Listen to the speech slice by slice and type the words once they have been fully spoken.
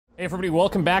Hey everybody,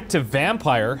 welcome back to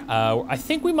Vampyr. I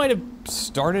think we might have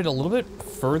started a little bit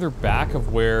further back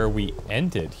of where we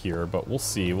ended here, but we'll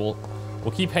see. We'll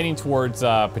keep heading towards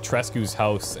Petrescu's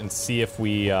house and see if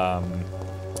we end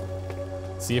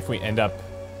up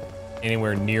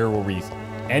anywhere near where we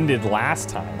ended last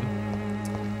time.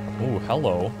 Oh,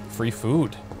 hello, free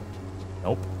food.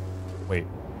 Nope. Wait,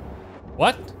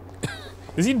 what?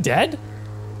 Is he dead?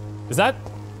 Is that?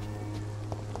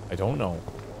 I don't know.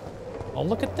 Oh,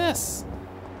 look at this.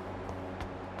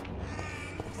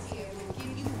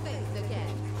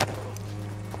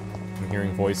 I'm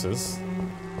hearing voices.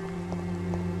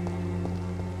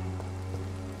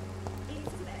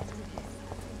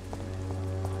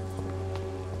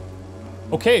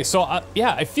 Okay, so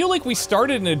yeah, I feel like we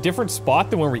started in a different spot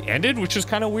than where we ended, which is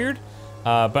kind of weird.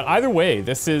 But either way,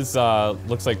 this is,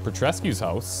 looks like Petrescu's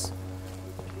house.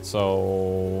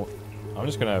 So, I'm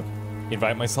just gonna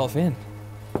invite myself in.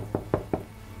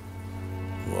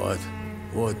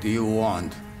 What do you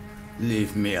want?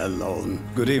 Leave me alone.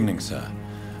 Good evening, sir.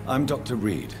 I'm Dr.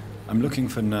 Reed. I'm looking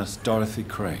for Nurse Dorothy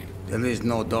Crane. There is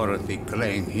no Dorothy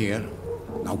Crane here.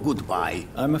 Now goodbye.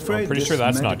 I'm afraid pretty sure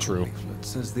that's not true. It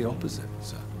says the opposite,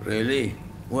 sir. Really?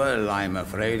 Well, I'm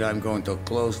afraid I'm going to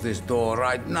close this door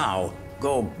right now.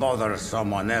 Go bother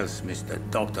someone else, Mr.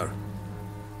 Doctor.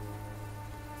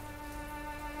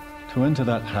 To enter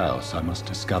that house, I must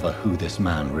discover who this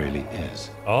man really is.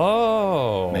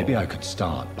 Oh. Maybe I could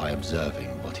start by observing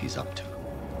what he's up to.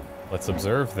 Let's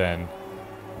observe then.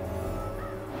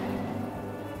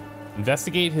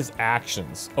 Investigate his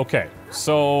actions. Okay,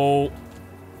 so...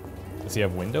 Does he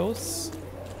have windows?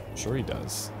 I'm sure he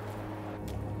does.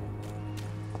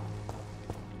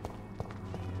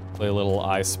 Play a little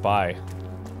I Spy.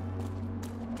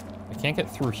 I can't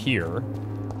get through here.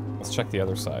 Let's check the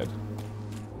other side.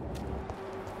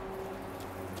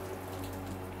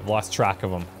 I've lost track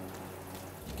of him.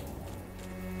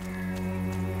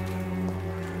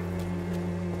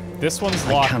 This one's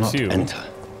locked too. Enter.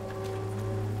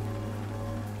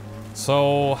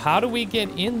 So how do we get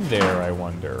in there, I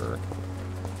wonder?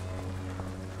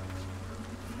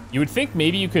 You would think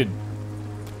maybe you could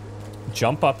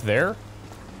jump up there?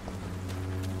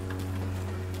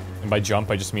 And by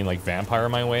jump, I just mean like vampire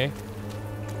my way.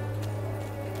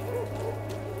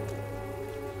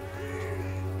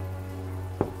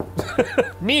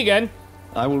 Me again.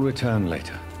 I will return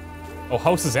later. Oh,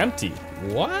 house is empty.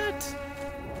 What?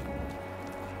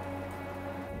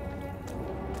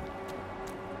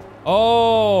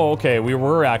 Oh, okay. We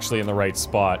were actually in the right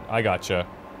spot. I gotcha.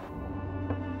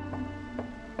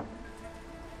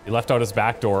 He left out his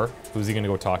back door. Who's he gonna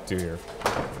go talk to here?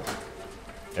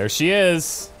 There she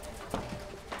is.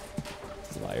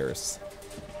 Liars.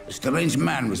 A strange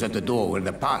man was at the door with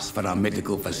a pass for our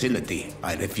medical facility.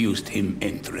 I refused him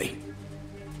entry.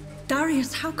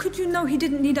 Darius, how could you know he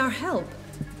didn't need our help?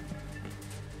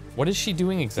 What is she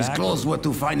doing exactly? His clothes were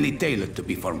too finely tailored to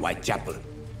be for Whitechapel.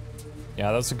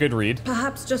 Yeah, that's a good read.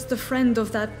 Perhaps just a friend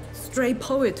of that stray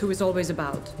poet who is always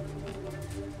about.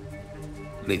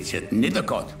 Richard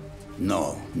Nethercott?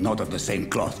 No, not of the same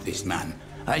cloth, this man.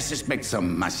 I suspect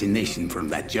some machination from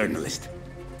that journalist.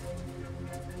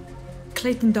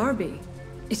 Clayton Darby.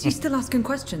 Is he still asking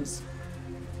questions?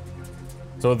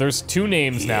 So there's two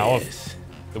names now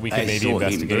that we can maybe investigate. I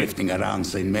saw him drifting around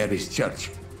St. Mary's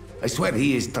Church. I swear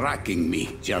he is tracking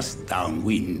me just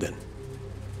downwind.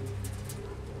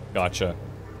 Gotcha.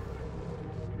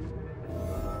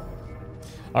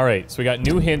 All right, so we got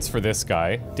new hints for this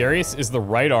guy. Darius is the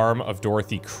right arm of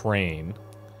Dorothy Crane.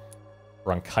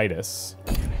 Bronchitis.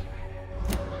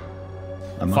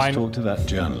 I must talk to that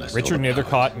journalist. Richard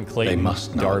Nethercott and Clayton They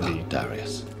must know Darby. about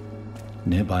Darius.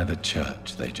 Nearby the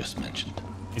church they just mentioned.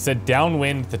 He said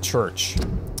downwind the church.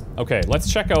 Okay,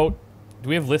 let's check out. Do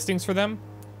we have listings for them?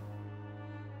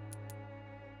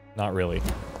 Not really.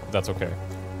 That's okay.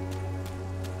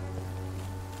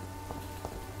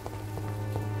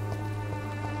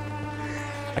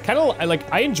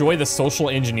 I enjoy the social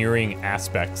engineering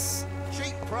aspects.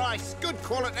 Cheap price, good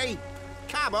quality.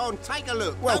 Come on, take a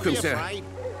look. Welcome, Don't be sir. afraid.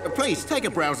 Please, take a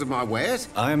browse of my wares.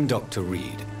 I am Dr.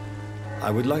 Reed.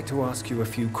 I would like to ask you a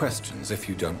few questions, if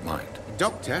you don't mind.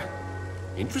 Doctor?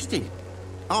 Interesting.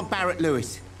 I'm Barrett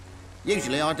Lewis.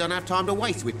 Usually I don't have time to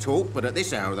waste with talk, but at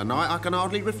this hour of the night I can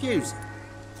hardly refuse.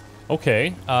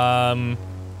 Okay,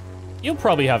 you'll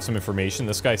probably have some information.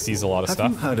 This guy sees a lot of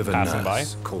stuff Have you heard of a passing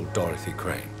nurse by. called Dorothy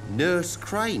Crane? Nurse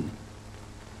Crane.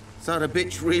 So the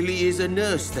bitch really is a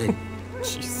nurse then?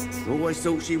 Jesus. Always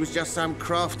thought she was just some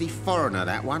crafty foreigner,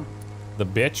 that one. The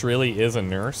bitch really is a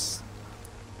nurse?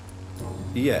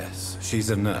 Yes, she's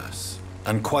a nurse,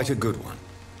 and quite a good one.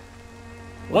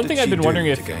 One thing I've been wondering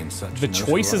if the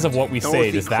choices of what we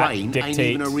say, does that Crane dictate ain't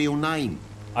even a real name.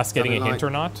 us getting Something a hint like or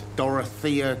not?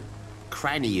 Dorothea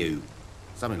Craniu.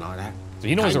 Something like that. So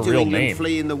he knows Came a to real England name.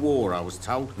 Fleeing the war, I was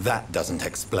told. That doesn't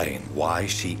explain why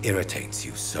she irritates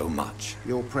you so much.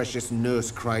 Your precious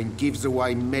nurse Crane gives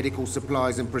away medical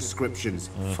supplies and prescriptions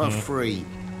for free.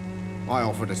 I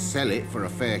offered to sell it for a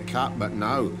fair cut, but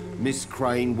no. Miss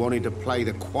Crane wanted to play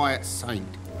the quiet saint.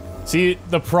 See,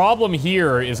 the problem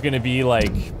here is going to be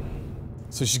like,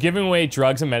 so she's giving away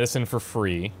drugs and medicine for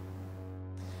free.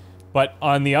 But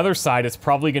on the other side, it's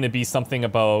probably going to be something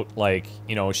about, like,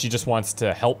 you know, she just wants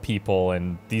to help people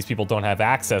and these people don't have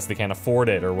access, they can't afford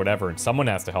it or whatever, and someone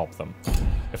has to help them,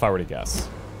 if I were to guess.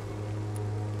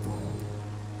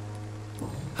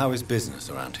 How is business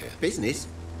around here? Business?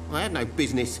 I have no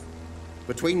business.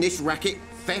 Between this racket,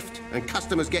 theft, and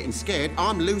customers getting scared,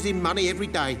 I'm losing money every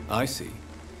day. I see.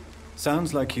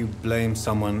 Sounds like you blame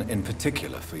someone in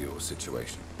particular for your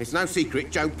situation. It's no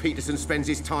secret Joe Peterson spends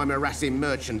his time harassing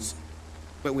merchants.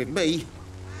 But with me,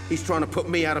 he's trying to put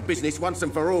me out of business once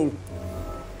and for all.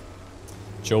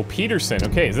 Joe Peterson.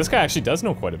 Okay, this guy actually does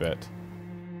know quite a bit.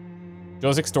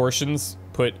 Joe's extortions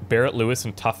put Barrett Lewis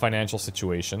in tough financial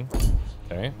situation.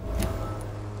 Okay.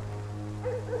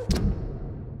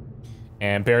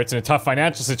 And Barrett's in a tough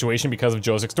financial situation because of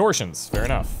Joe's extortions. Fair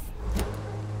enough.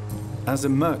 As a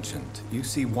merchant, you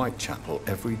see Whitechapel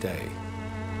every day.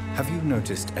 Have you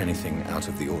noticed anything out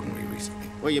of the ordinary recently?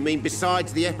 Well, you mean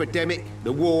besides the epidemic,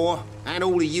 the war, and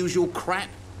all the usual crap?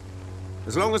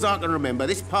 As long as I can remember,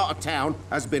 this part of town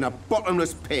has been a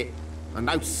bottomless pit, and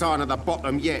no sign of the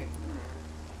bottom yet.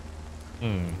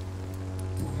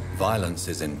 Violence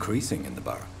is increasing in the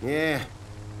borough. Yeah.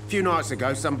 A few nights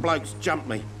ago, some blokes jumped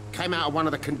me. Came out of one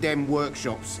of the condemned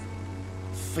workshops.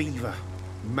 Fever.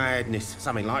 Madness,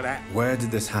 something like that. Where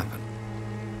did this happen?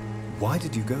 Why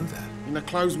did you go there? In the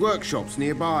closed workshops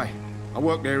nearby. I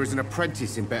worked there as an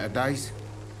apprentice in better days.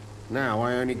 Now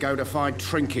I only go to find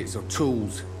trinkets or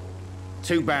tools.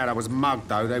 Too bad I was mugged,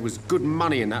 though. There was good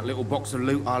money in that little box of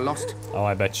loot I lost. Oh,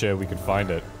 I bet you we could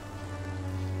find it.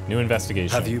 New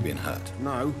investigation. Have you been hurt?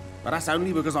 No, but that's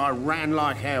only because I ran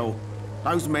like hell.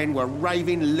 Those men were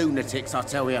raving lunatics, I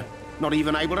tell you. Not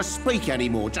even able to speak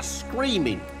anymore, just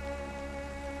screaming.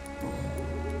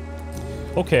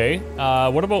 Okay,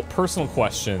 what about personal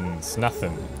questions?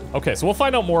 Nothing. Okay, so we'll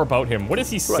find out more about him. What does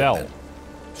he sell? Right then.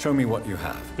 Show me what you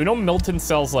have. We know Milton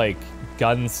sells, like,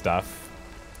 gun stuff.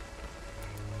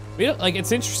 We don't, like,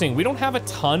 it's interesting. We don't have a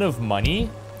ton of money.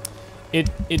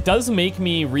 It does make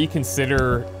me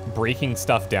reconsider breaking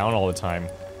stuff down all the time.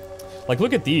 Like,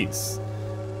 look at these.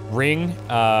 Ring,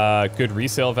 good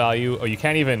resale value. Oh, you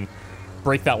can't even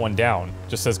break that one down.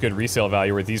 Just says good resale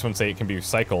value, where these ones say it can be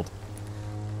recycled.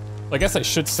 I guess I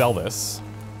should sell this.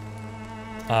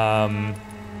 And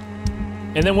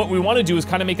then what we want to do is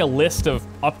kind of make a list of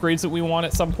upgrades that we want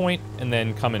at some point, and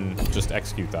then come and just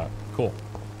execute that. Cool.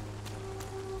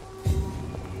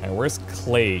 And where's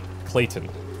Clayton?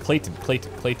 Clayton.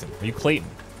 Are you Clayton?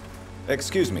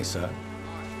 Excuse me, sir.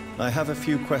 I have a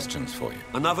few questions for you.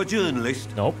 Another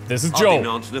journalist? Nope, this is I Joe. didn't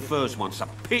answer the first one, so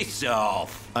piss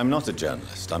off. I'm not a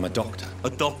journalist, I'm a doctor. A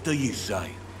doctor, you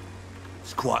say?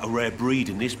 It's quite a rare breed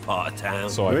in this part of town.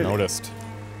 So I've Really? noticed.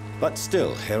 But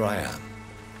still, here I am.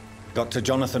 Dr.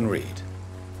 Jonathan Reed,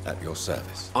 at your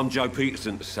service. I'm Joe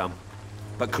Peterson to some,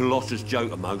 but Colossus Joe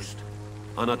to most.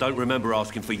 And I don't remember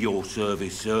asking for your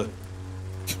service, sir.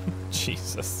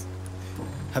 Jesus.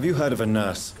 Have you heard of a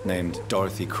nurse named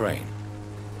Dorothy Crane?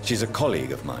 She's a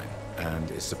colleague of mine, and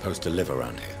is supposed to live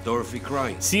around here. Dorothy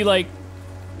Crane. See, like,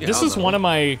 Yeah, this I is know. one of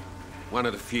my... One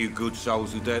of the few good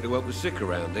souls who dare to help the sick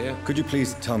around here. Could you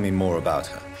please tell me more about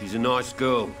her? She's a nice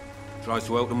girl. Tries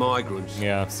to help the migrants.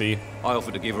 Yeah, see? I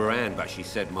offered to give her a hand, but she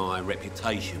said my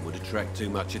reputation would attract too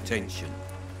much attention.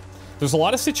 There's a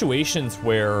lot of situations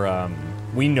where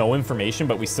we know information,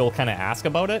 but we still kind of ask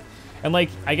about it. And, like,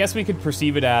 I guess we could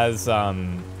perceive it as,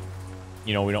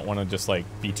 you know, we don't want to just, like,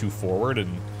 be too forward,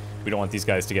 and we don't want these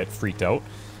guys to get freaked out.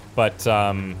 But,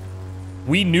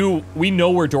 we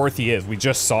know where Dorothy is. We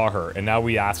just saw her, and now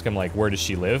we ask him, like, where does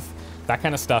she live? That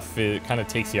kind of stuff, it kind of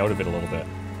takes you out of it a little bit.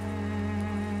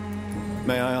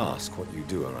 May I ask what you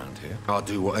do around here? I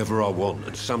do whatever I want,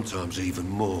 and sometimes even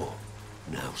more.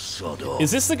 Now sod off. Is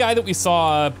this the guy that we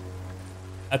saw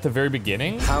at the very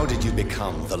beginning? How did you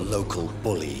become the local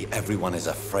bully everyone is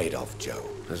afraid of, Joe?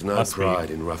 There's no Must be. pride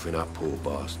in roughing up poor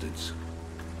bastards.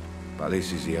 But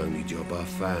this is the only job I've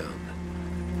found.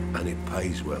 And it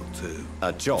pays well, too.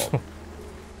 A job?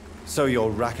 So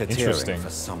you're racketeering Interesting. for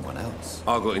someone else?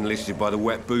 I got enlisted by the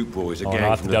Wet Boot Boys, a Oh, gang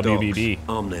not from the the WBB. docks.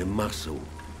 I'm their muscle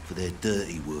for their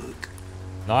dirty work.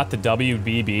 Not the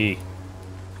WBB.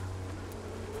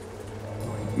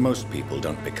 Most people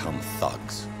don't become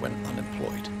thugs when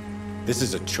unemployed. This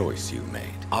is a choice you made.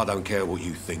 I don't care what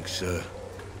you think, sir.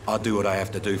 I do what I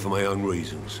have to do for my own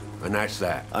reasons, and that's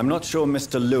that. I'm not sure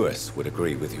Mr. Lewis would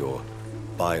agree with your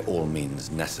by all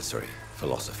means necessary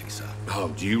philosophy, sir. Oh,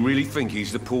 do you really think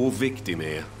he's the poor victim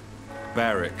here?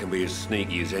 Barrett can be as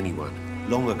sneaky as anyone.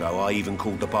 Long ago, I even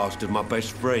called the bastard my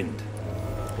best friend.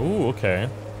 Ooh, okay.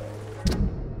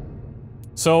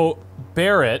 So,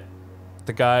 Barrett,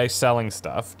 the guy selling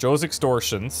stuff, Joe's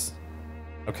extortions.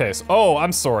 Okay, so, oh,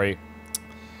 I'm sorry.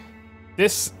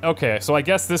 Okay, so I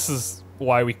guess this is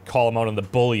why we call him out on the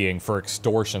bullying for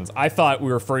extortions. I thought we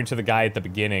were referring to the guy at the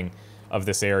beginning of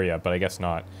this area, but I guess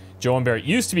not. Joe and Barrett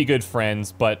used to be good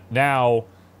friends, but now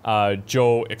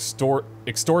Joe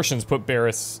extortions put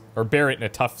Barrett in a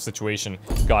tough situation.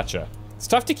 Gotcha. It's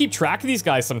tough to keep track of these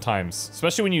guys sometimes,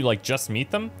 especially when you like just meet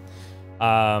them.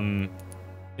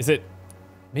 Is it?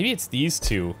 Maybe it's these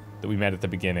two that we met at the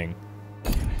beginning.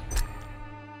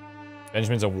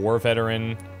 Benjamin's a war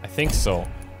veteran. I think so.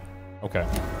 Okay.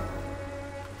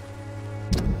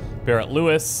 Barrett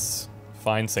Lewis.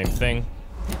 Fine, same thing.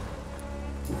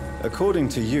 According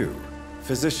to you,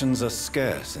 physicians are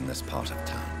scarce in this part of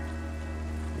town.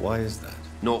 Why is that?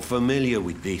 Not familiar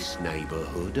with this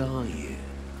neighborhood, are you?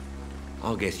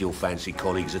 I guess your fancy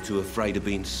colleagues are too afraid of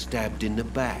being stabbed in the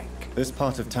back. This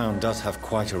part of town does have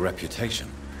quite a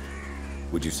reputation.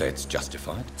 Would you say it's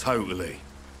justified? Totally.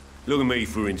 Look at me,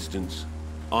 for instance.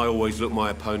 I always look my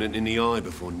opponent in the eye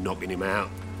before knocking him out.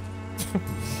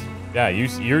 Yeah,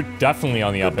 you're definitely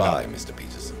on the up and up. Goodbye, Mr.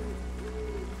 Peterson.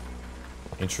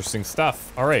 Interesting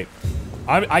stuff. All right.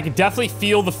 I can definitely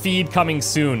feel the feed coming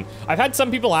soon. I've had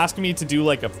some people asking me to do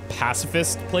like a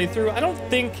pacifist playthrough. I don't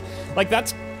think, like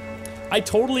that's, I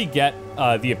totally get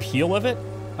the appeal of it.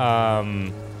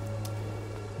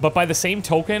 But by the same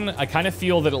token, I kind of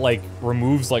feel that it like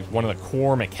removes like one of the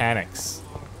core mechanics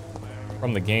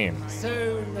from the game.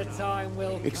 Soon the time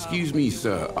will come. Excuse me,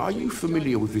 sir. Are you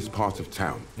familiar with this part of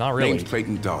town? Not really. Name's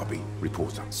Clayton Darby,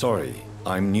 reporter. Sorry,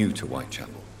 I'm new to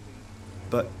Whitechapel.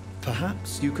 But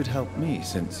perhaps you could help me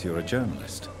since you're a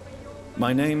journalist.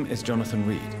 My name is Jonathan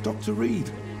Reed. Dr. Reed,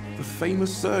 the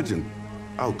famous surgeon.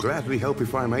 I'll gladly help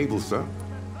if I'm able, sir.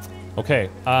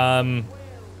 Okay,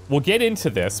 we'll get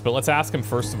into this, but let's ask him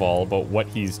first of all about what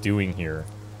he's doing here.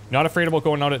 Not afraid about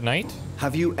going out at night?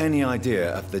 Have you any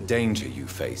idea of the danger you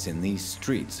face in these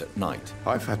streets at night?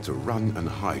 I've had to run and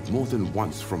hide more than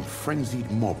once from frenzied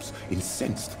mobs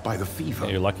incensed by the fever.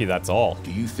 Yeah, you're lucky that's all.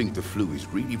 Do you think the flu is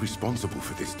really responsible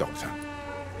for this, Doctor?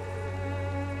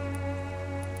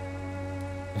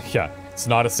 Yeah, it's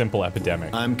not a simple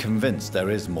epidemic. I'm convinced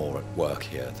there is more at work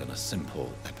here than a simple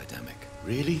epidemic.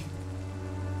 Really?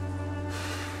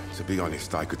 To be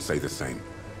honest, I could say the same.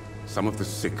 Some of the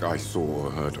sick I saw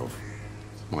or heard of.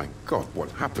 My God, what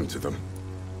happened to them?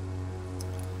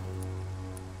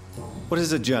 What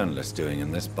is a journalist doing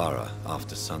in this borough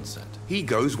after sunset? He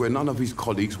goes where none of his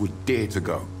colleagues would dare to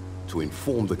go, to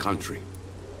inform the country.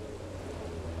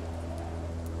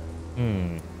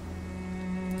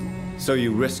 So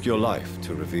you risk your life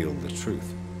to reveal the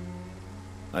truth.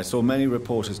 I saw many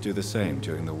reporters do the same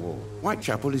during the war.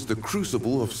 Whitechapel is the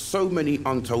crucible of so many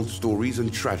untold stories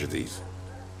and tragedies.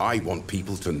 I want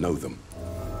people to know them.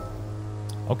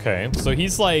 Okay, so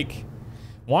he's like,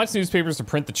 wants newspapers to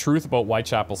print the truth about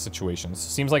Whitechapel situations.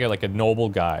 Seems like a noble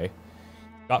guy.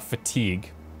 Got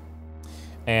fatigue.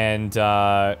 And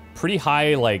pretty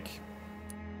high, like,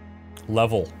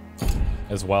 level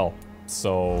as well.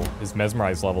 So his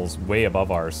mesmerized level's way above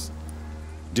ours.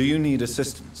 Do you need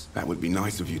assistance? That would be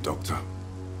nice of you, Doctor.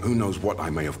 Who knows what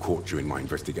I may have caught during my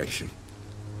investigation.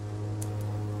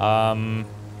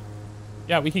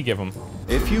 Yeah, we could give him.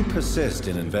 If you persist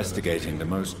in investigating the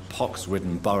most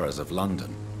pox-ridden boroughs of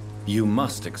London, you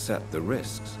must accept the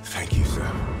risks. Thank you,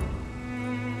 sir.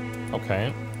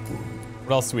 Okay.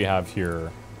 What else do we have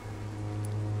here?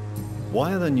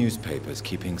 Why are the newspapers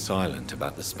keeping silent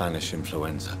about the Spanish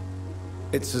influenza?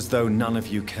 It's as though none of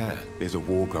you care. There's a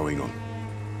war going on.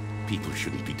 People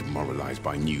shouldn't be demoralized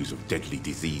by news of deadly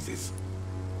diseases.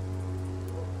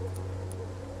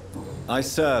 I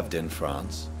served in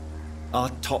France. Our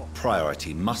top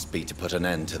priority must be to put an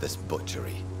end to this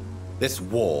butchery. This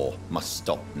war must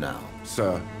stop now.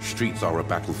 Sir, streets are a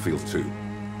battlefield too.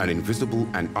 An invisible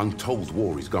and untold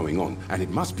war is going on, and it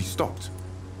must be stopped.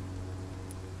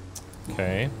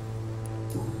 Okay.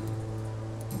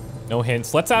 No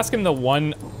hints. Let's ask him the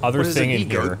one other thing in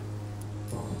here.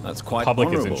 That's quite public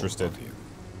is honorable interested. of you.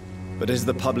 But is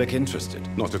the public interested?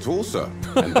 Not at all, sir.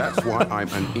 And that's why I'm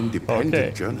an independent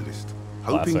Okay. journalist,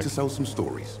 hoping Classic. to sell some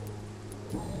stories.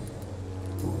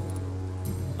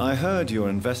 I heard you're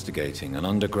investigating an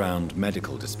underground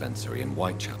medical dispensary in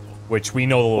Whitechapel. Which we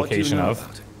know the location what do you know of.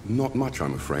 about it? Not much,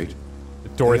 I'm afraid.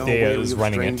 Dorothea They are is wary of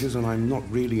running strangers, it. and I'm not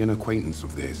really an acquaintance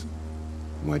of theirs.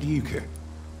 Why do you care?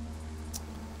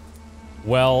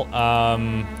 Well,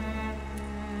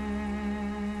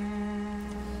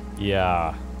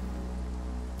 yeah.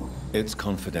 It's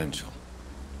confidential.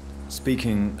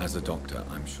 Speaking as a doctor,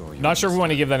 I'm sure you... Not sure if we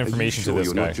want to give that Are you information sure to this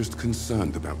you're guy. not just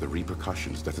concerned about the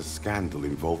repercussions that a scandal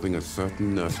involving a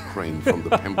certain nurse Crane from the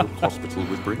Pembroke Hospital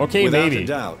would bring? Okay, Without maybe. a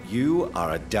doubt, you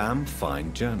are a damn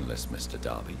fine journalist, Mr.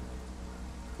 Darby.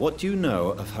 What do you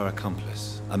know of her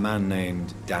accomplice, a man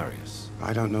named Darius?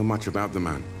 I don't know much about the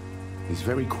man. He's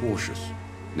very cautious.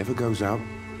 Never goes out.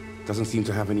 Doesn't seem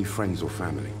to have any friends or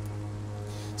family.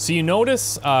 So you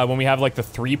notice when we have like the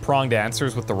three-pronged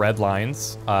answers with the red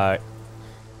lines,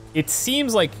 it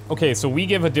seems like, okay, so we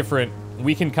give a different,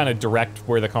 we can kind of direct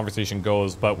where the conversation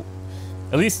goes, but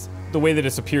at least the way that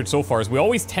it's appeared so far is we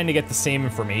always tend to get the same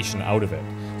information out of it.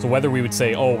 So whether we would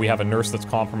say, oh, we have a nurse that's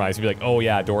compromised, we'd be like, oh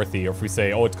yeah, Dorothy, or if we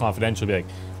say, oh, it's confidential, we'd be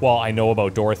like, well, I know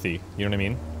about Dorothy. You know what I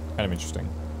mean? Kind of interesting.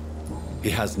 He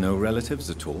has no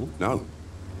relatives at all? No.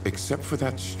 Except for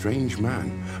that strange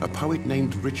man, a poet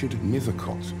named Richard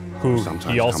Nethercott, Who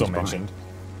sometimes he also comes by. mentioned.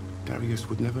 Darius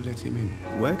would never let him in.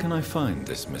 Where can I find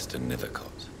this Mr.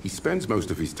 Nethercott? He spends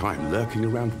most of his time lurking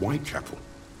around Whitechapel,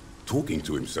 talking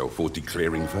to himself or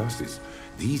declaring verses.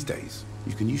 These days,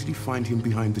 you can usually find him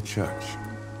behind the church.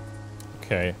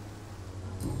 Okay.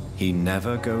 He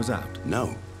never goes out?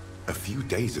 No. A few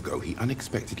days ago, he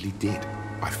unexpectedly did.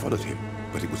 I followed him,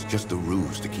 but it was just a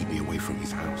ruse to keep me away from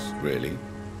his house. Really?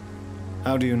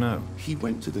 How do you know? He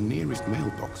went to the nearest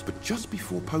mailbox, but just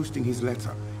before posting his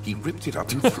letter, he ripped it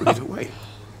up and threw it away.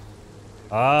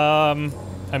 I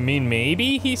mean,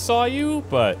 maybe he saw you,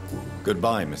 but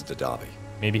Goodbye, Mr. Darby.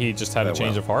 maybe he just had a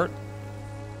change Farewell. of heart.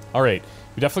 All right,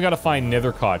 we definitely got to find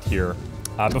Nethercott here.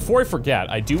 Before I forget,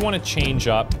 I do want to change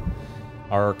up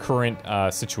our current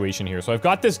situation here. So I've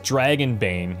got this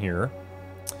Dragonbane here.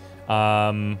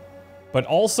 But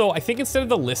also, I think instead of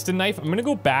the listed knife, I'm gonna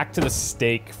go back to the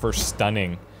stake for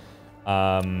stunning.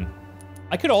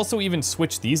 I could also even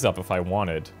switch these up if I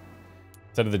wanted.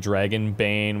 Instead of the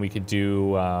Dragonbane, we could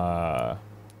do,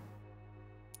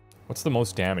 what's the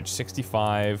most damage?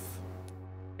 65.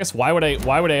 I guess why would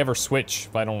I ever switch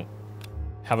if I don't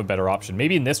have a better option?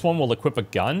 Maybe in this one we'll equip a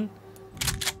gun.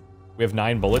 We have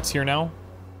 9 bullets here now.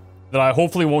 That I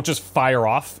hopefully won't just fire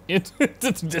off into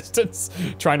the distance,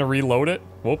 trying to reload it.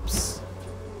 Whoops.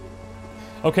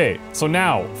 Okay, so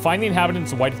now, find the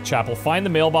inhabitants of Whitechapel, find the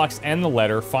mailbox and the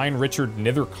letter, find Richard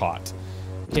Nethercott.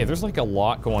 Okay, there's like a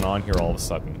lot going on here all of a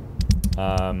sudden.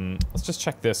 Let's just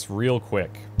check this real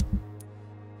quick.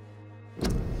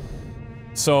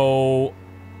 So,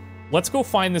 let's go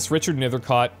find this Richard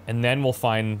Nethercott, and then we'll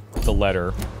find the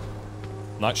letter.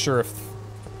 Not sure if...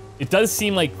 It does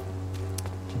seem like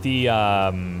the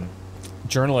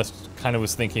journalist kind of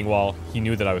was thinking, well, he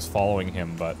knew that I was following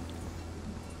him, but...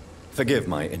 Forgive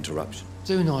my interruption.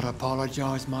 Do not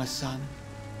apologize, my son.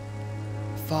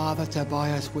 Father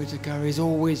Tobias Whitaker is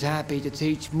always happy to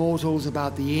teach mortals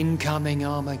about the incoming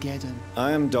Armageddon.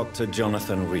 I am Dr.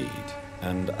 Jonathan Reed,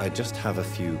 and I just have a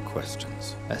few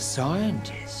questions. A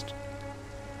scientist?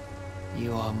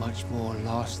 You are much more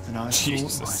lost than I thought, my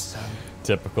son.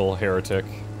 Typical heretic.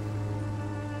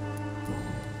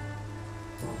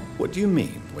 What do you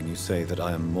mean when you say that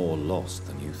I am more lost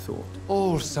than you thought?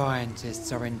 All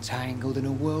scientists are entangled in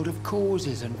a world of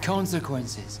causes and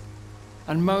consequences.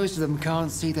 And most of them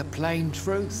can't see the plain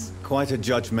truth. Quite a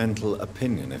judgmental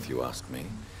opinion, if you ask me.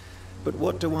 But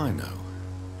what do I know?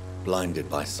 Blinded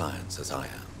by science as I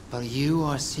am. But you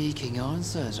are seeking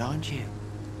answers, aren't you?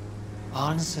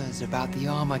 Answers about the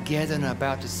Armageddon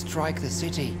about to strike the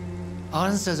city.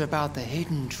 Answers about the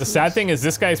hidden truth. The sad thing is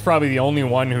this guy's probably the only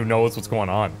one who knows what's going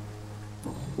on.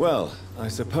 Well, I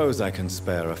suppose I can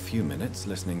spare a few minutes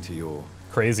listening to your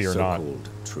Crazy or not. so-called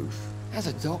truth. As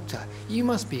a doctor, you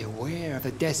must be aware of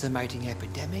the decimating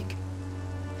epidemic.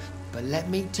 But let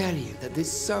me tell you that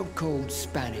this so-called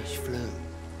Spanish flu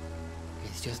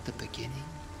is just the beginning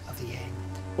of the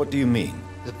end. What do you mean?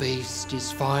 The beast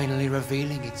is finally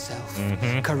revealing itself,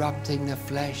 corrupting the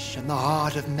flesh and the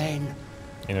heart of men.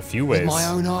 In a few ways. With my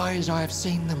own eyes, I have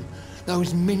seen them.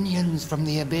 Those minions from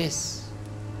the abyss.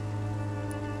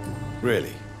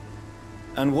 Really?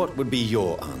 And what would be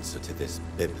your answer to this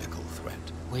biblical threat?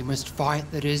 We must fight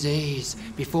the disease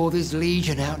before this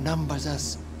legion outnumbers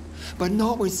us. But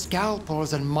not with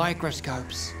scalpels and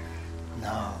microscopes.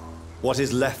 No. What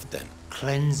is left then?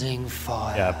 Cleansing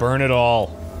fire. Yeah, burn it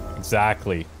all.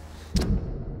 Exactly.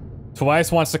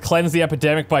 Tobias wants to cleanse the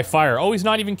epidemic by fire. Oh, he's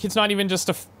not even, it's not even just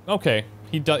a, okay.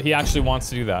 He actually wants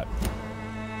to do that.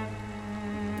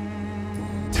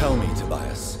 Tell me,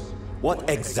 Tobias, what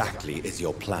exactly is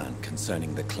your plan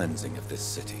concerning the cleansing of this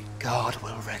city? God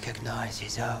will recognize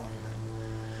his own.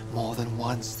 More than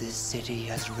once this city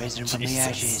has risen from the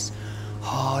ashes,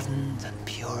 hardened and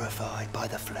purified by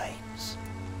the flames.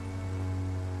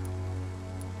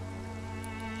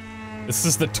 This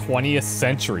is the 20th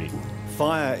century.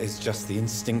 Fire is just the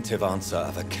instinctive answer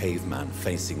of a caveman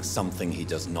facing something he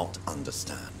does not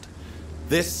understand.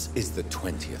 This is the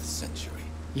 20th century.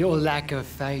 Your lack of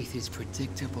faith is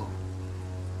predictable.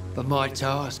 But my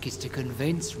task is to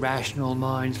convince rational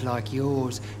minds like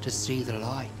yours to see the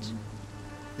light.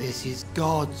 This is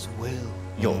God's will.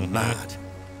 You're mad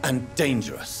and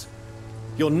dangerous.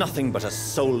 You're nothing but a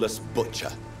soulless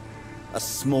butcher. A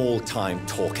small-time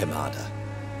Torquemada.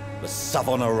 The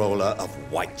Savonarola of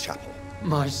Whitechapel.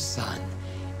 My son,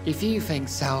 if you think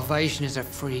salvation is a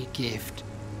free gift,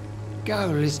 go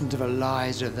listen to the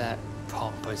lies of that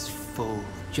pompous fool,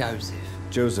 Joseph.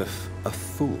 Joseph, a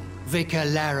fool? Vicar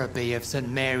Larrabee of St.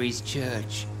 Mary's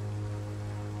Church.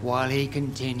 While he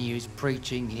continues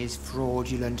preaching his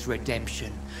fraudulent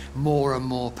redemption, more and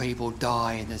more people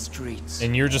die in the streets.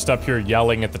 And you're just up here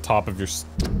yelling at the top of your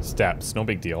steps. No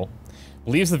big deal.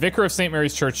 Believes the vicar of St.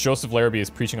 Mary's Church, Joseph Larrabee, is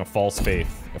preaching a false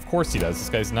faith. Of course he does. This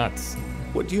guy's nuts.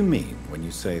 What do you mean when you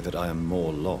say that I am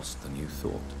more lost than you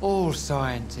thought? All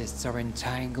scientists are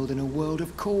entangled in a world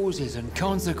of causes and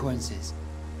consequences.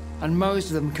 And most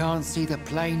of them can't see the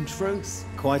plain truth.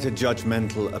 Quite a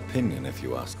judgmental opinion, if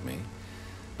you ask me.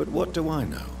 But what do I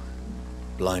know?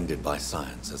 Blinded by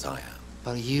science as I am.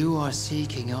 But you are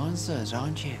seeking answers,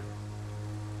 aren't you?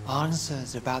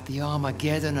 Answers about the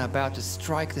Armageddon about to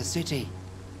strike the city.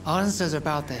 Answers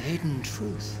about the hidden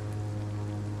truth.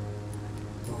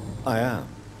 I am.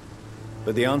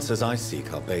 But the answers I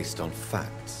seek are based on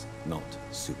facts, not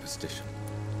superstition.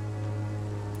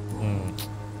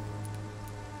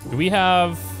 Do we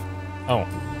have... Oh.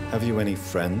 Have you any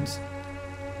friends?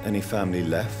 Any family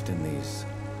left in these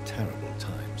terrible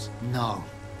times? No.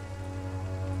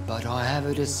 But I have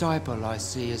a disciple I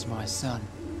see as my son.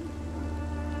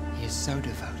 He is so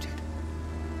devoted.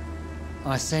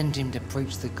 I sent him to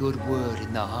preach the good word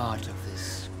in the heart of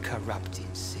this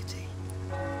corrupted city.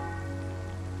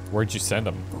 Where'd you send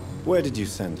him? Where did you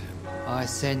send him? I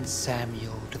sent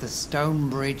Samuel to the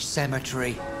Stonebridge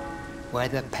Cemetery, where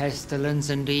the pestilence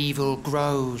and evil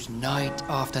grows night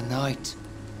after night.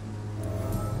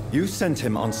 You sent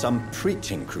him on some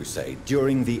preaching crusade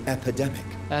during the epidemic.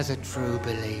 As a true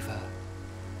believer,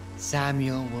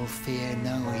 Samuel will fear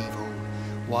no evil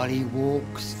while he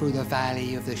walks through the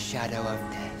valley of the shadow of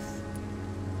death.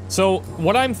 So,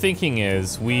 what I'm thinking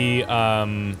is we,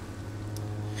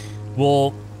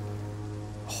 will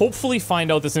hopefully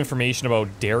find out this information about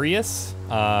Darius,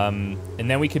 and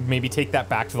then we could maybe take that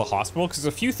back to the hospital, because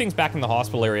there's a few things back in the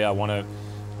hospital area I want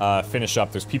to finish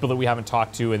up. There's people that we haven't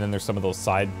talked to, and then there's some of those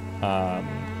side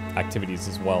activities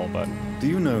as well, but... Do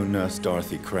you know Nurse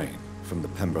Dorothy Crane from the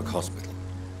Pembroke Hospital?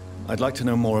 I'd like to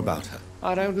know more about her.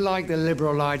 I don't like the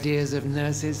liberal ideas of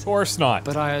nurses. Of course not.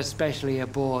 But I especially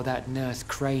abhor that Nurse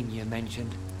Crane you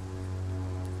mentioned.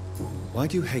 Why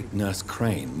do you hate Nurse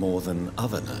Crane more than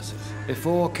other nurses?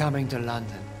 Before coming to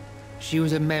London, she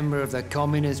was a member of the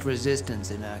communist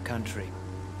resistance in our country.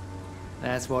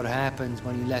 That's what happens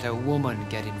when you let a woman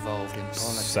get involved in politics.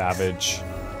 Savage.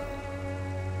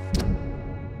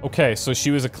 Okay, so she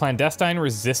was a clandestine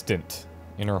resistant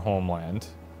in her homeland.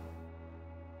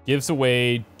 Gives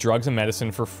away drugs and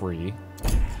medicine for free.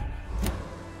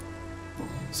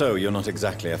 So, you're not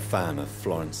exactly a fan of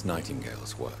Florence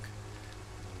Nightingale's work.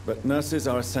 But nurses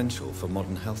are essential for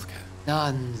modern healthcare.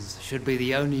 Nuns should be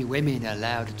the only women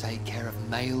allowed to take care of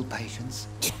male patients.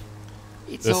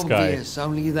 It's This obvious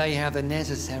only they have the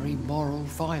necessary moral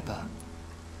fiber.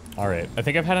 Alright, I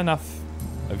think I've had enough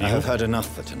of you. I have had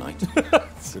enough for tonight.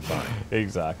 Goodbye.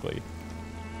 Exactly.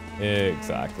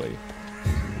 Exactly.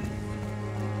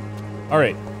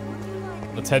 Alright.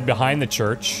 Let's head behind the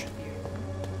church.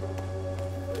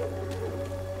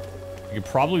 We could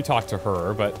probably talk to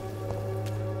her, but...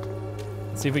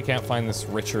 Let's see if we can't find this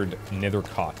Richard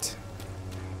Nethercott.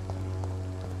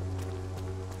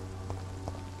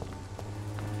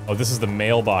 Oh, this is the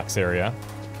mailbox area.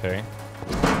 Okay.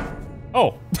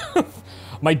 Oh!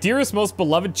 My dearest, most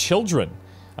beloved children.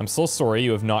 I'm so sorry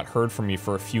you have not heard from me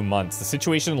for a few months. The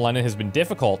situation in London has been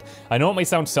difficult. I know it might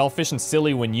sound selfish and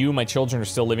silly when you, my children, are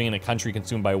still living in a country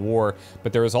consumed by war,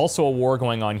 but there is also a war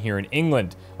going on here in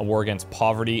England, a war against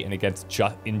poverty and against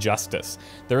injustice.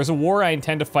 There is a war I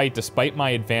intend to fight despite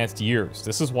my advanced years.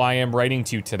 This is why I am writing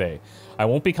to you today. I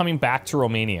won't be coming back to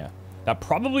Romania. That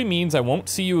probably means I won't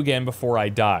see you again before I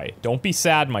die. Don't be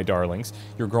sad, my darlings.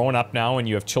 You're growing up now and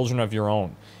you have children of your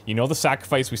own. You know the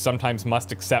sacrifice we sometimes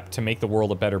must accept to make the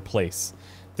world a better place.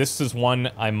 This is one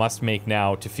I must make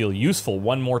now to feel useful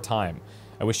one more time.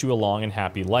 I wish you a long and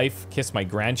happy life. Kiss my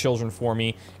grandchildren for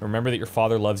me. And remember that your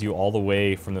father loves you all the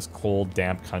way from this cold,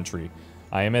 damp country.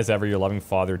 I am as ever your loving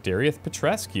father, Darius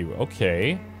Petrescu.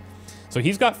 Okay. So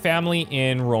he's got family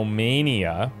in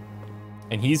Romania.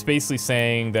 And he's basically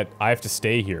saying that I have to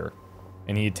stay here.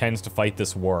 And he intends to fight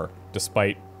this war,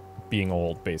 despite being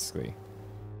old, basically.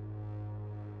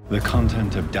 The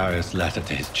content of Darius' letter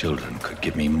to his children could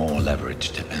give me more leverage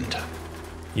to enter.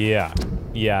 Yeah.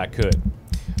 Yeah, it could.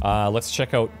 Let's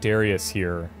check out Darius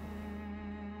here.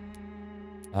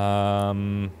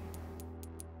 There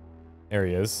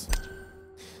he is.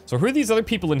 So who are these other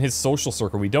people in his social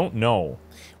circle? We don't know.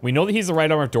 We know that he's the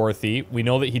right arm of Dorothy. We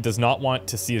know that he does not want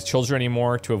to see his children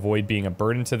anymore to avoid being a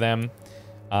burden to them.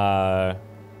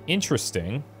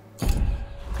 Interesting.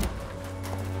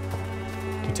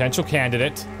 Potential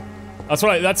candidate. That's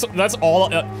what that's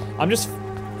all. I'm just,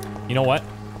 you know what?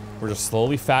 We're just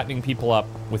slowly fattening people up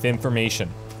with information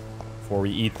before we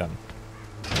eat them.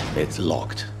 It's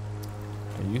locked.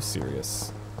 Are you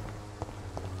serious?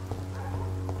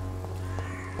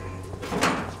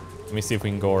 Let me see if we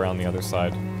can go around the other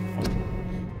side.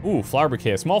 Ooh, flower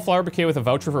bouquet. A small flower bouquet with a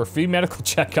voucher for a free medical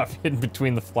checkup hidden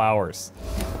between the flowers.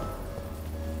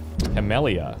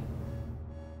 Camellia.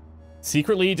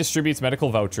 Secretly distributes medical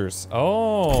vouchers.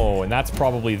 Oh, and that's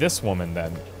probably this woman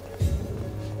then.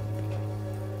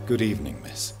 Good evening,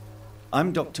 miss.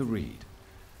 I'm Dr. Reed.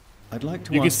 I'd like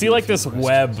to You can ask see you a like few this questions.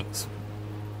 web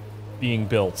being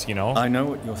built, you know? I know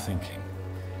what you're thinking.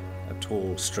 A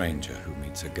tall stranger who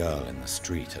meets a girl in the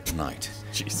street at night.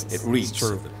 Jesus, it reeks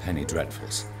of the penny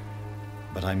dreadfuls.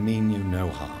 But I mean you no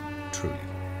harm, truly.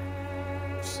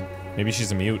 Maybe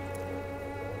she's a mute.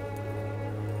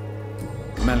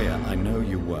 Camellia, I know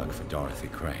you work for Dorothy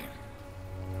Crane.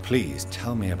 Please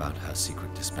tell me about her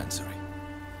secret dispensary.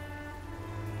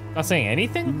 Not saying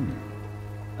anything?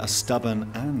 A stubborn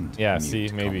and yeah, mute see,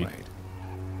 maybe. comrade.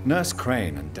 Nurse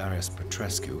Crane and Darius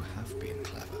Petrescu have been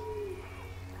clever.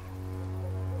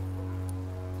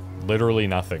 Literally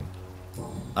nothing.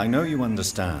 I know you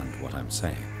understand what I'm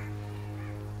saying.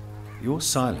 Your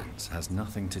silence has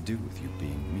nothing to do with you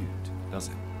being mute, does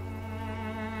it?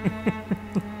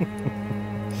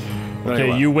 Okay,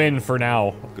 well. you win for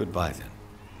now. Goodbye then.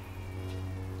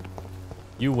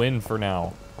 You win for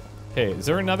now. Okay, is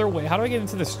there another way? How do I get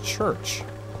into this church?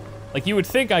 Like, you would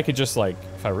think I could just, like,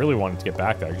 if I really wanted to get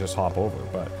back there, I could just hop over,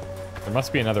 but there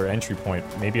must be another entry point.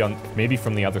 Maybe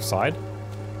from the other side?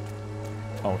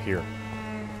 Oh, here.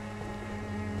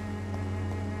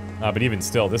 But even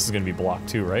still, this is gonna be blocked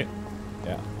too, right?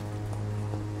 Yeah.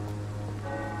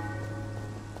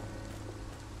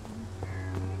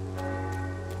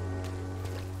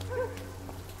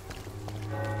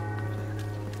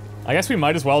 I guess we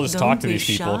might as well just talk to these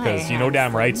people, because you know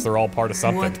damn rights they're all part of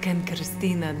something. What can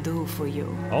Christina do for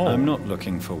you? Oh. I'm not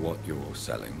looking for what you're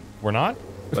selling. We're not?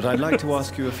 But I'd like to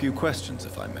ask you a few questions,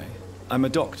 if I may. I'm a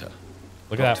doctor.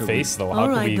 Look at that face, though. How All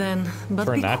could right we then, but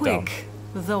turn be that down? quick.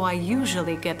 Though I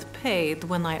usually get paid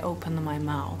when I open my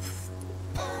mouth.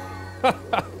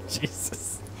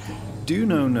 Jesus. Do you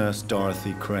know Nurse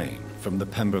Dorothy Crane from the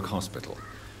Pembroke Hospital?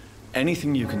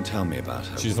 Anything you can tell me about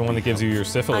her? She's the one that gives you your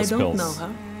syphilis I pills. don't know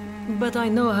her, but I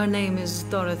know her name is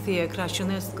Dorothea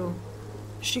Crăciunescu.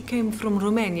 She came from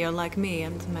Romania like me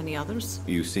and many others.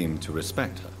 You seem to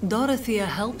respect her. Dorothea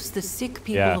helps the sick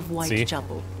people Yeah, of see?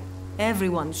 Whitechapel.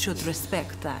 Everyone should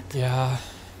respect that. Yeah.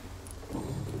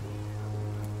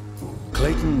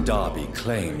 Clayton Darby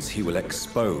claims he will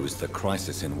expose the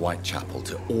crisis in Whitechapel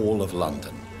to all of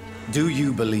London. Do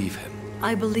you believe him?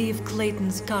 I believe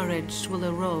Clayton's courage will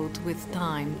erode with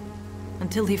time,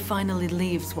 until he finally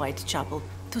leaves Whitechapel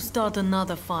to start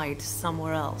another fight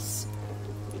somewhere else.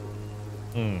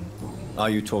 Are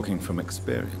you talking from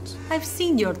experience? I've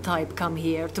seen your type come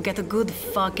here to get a good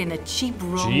fuck in a cheap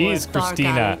room or a Jeez, dark Christina.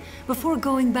 alley before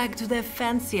going back to their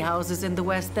fancy houses in the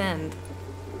West End.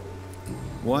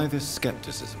 Why this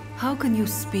skepticism? How can you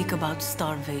speak about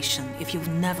starvation if you've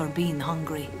never been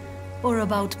hungry? Or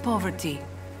about poverty?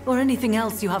 Or anything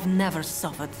else you have never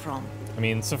suffered from? I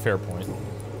mean, it's a fair point.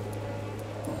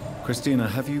 Christina,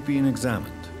 have you been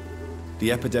examined?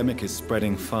 The epidemic is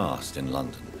spreading fast in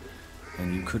London,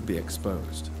 and you could be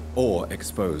exposed, or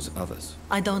expose others.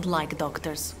 I don't like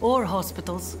doctors or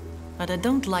hospitals, but I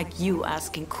don't like you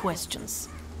asking questions.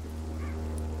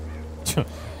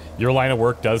 Your line of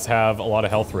work does have a lot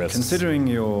of health risks. Considering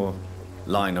your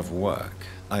line of work,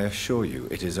 I assure you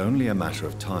it is only a matter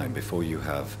of time before you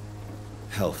have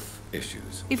health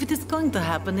issues. If it is going to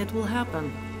happen, it will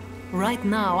happen. Right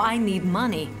now, I need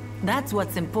money. That's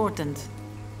what's important.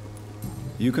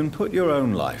 You can put your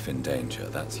own life in danger,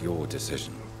 that's your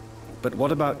decision. But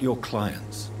what about your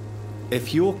clients?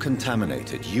 If you're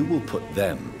contaminated, you will put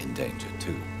them in danger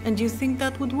too. And you think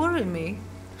that would worry me?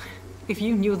 If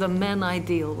you knew the men I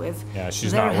deal with, yeah,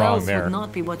 she's their not wrong health there. would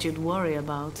not be what you'd worry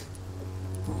about.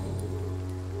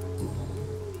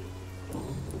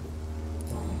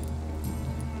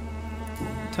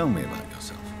 Tell me about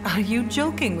yourself. Are you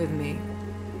joking with me?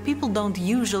 People don't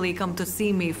usually come to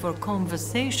see me for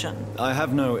conversation. I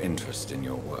have no interest in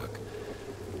your work.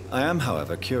 I am,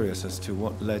 however, curious as to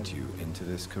what led you into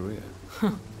this career.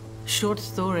 Short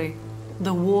story.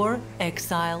 The war,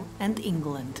 exile, and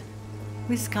England.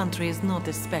 This country is not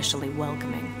especially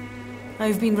welcoming.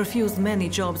 I've been refused many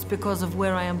jobs because of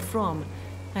where I am from.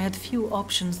 I had few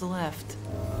options left.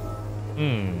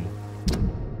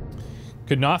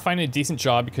 Could not find a decent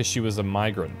job because she was a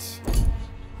migrant.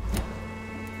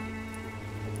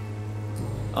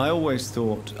 I always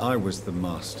thought I was the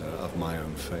master of my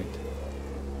own fate.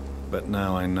 But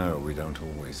now I know we don't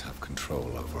always have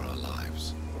control over our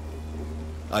lives.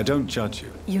 I don't judge you.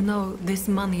 You know, this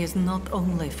money is not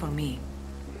only for me.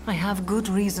 I have good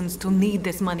reasons to need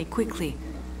this money quickly,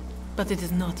 but it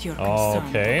is not your concern.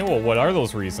 Okay, well, what are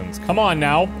those reasons? Come on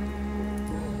now.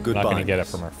 Goodbye. Not gonna get it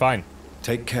from her. Fine.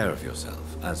 Take care of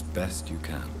yourself as best you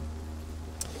can.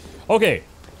 Okay.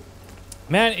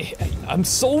 Man, I'm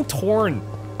so torn.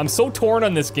 I'm so torn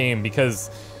on this game because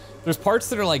there's parts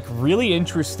that are like really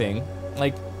interesting.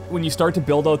 Like when you start to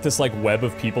build out this like web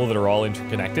of people that are all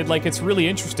interconnected, like it's really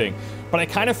interesting. But I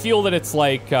kind of feel that it's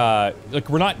like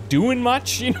we're not doing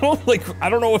much, you know? Like I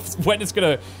don't know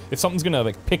if something's gonna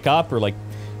like pick up or like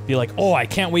be like, oh, I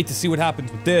can't wait to see what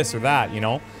happens with this or that, you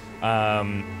know?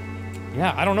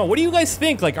 Yeah, I don't know. What do you guys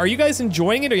think? Like, are you guys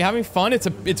enjoying it? Are you having fun? It's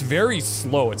very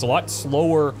slow. It's a lot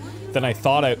slower than I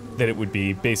thought that it would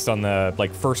be based on the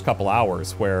like first couple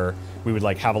hours where we would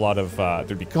like have a lot of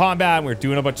there'd be combat and we were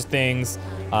doing a bunch of things.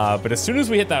 But as soon as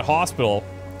we hit that hospital,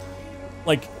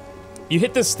 like you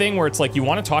hit this thing where it's like you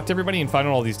want to talk to everybody and find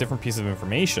out all these different pieces of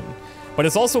information. But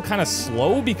it's also kind of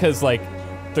slow because like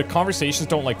the conversations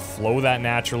don't like flow that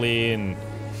naturally, and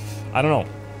I don't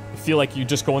know. I feel like you're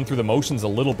just going through the motions a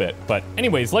little bit. But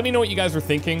anyways, let me know what you guys are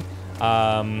thinking.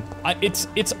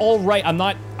 It's all right.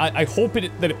 I hope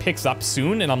that it picks up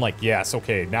soon, and I'm like, yes,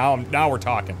 okay, now we're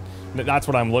talking. That's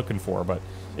what I'm looking for. But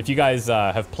if you guys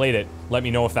have played it, let me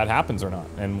know if that happens or not,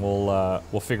 and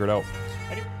we'll figure it out.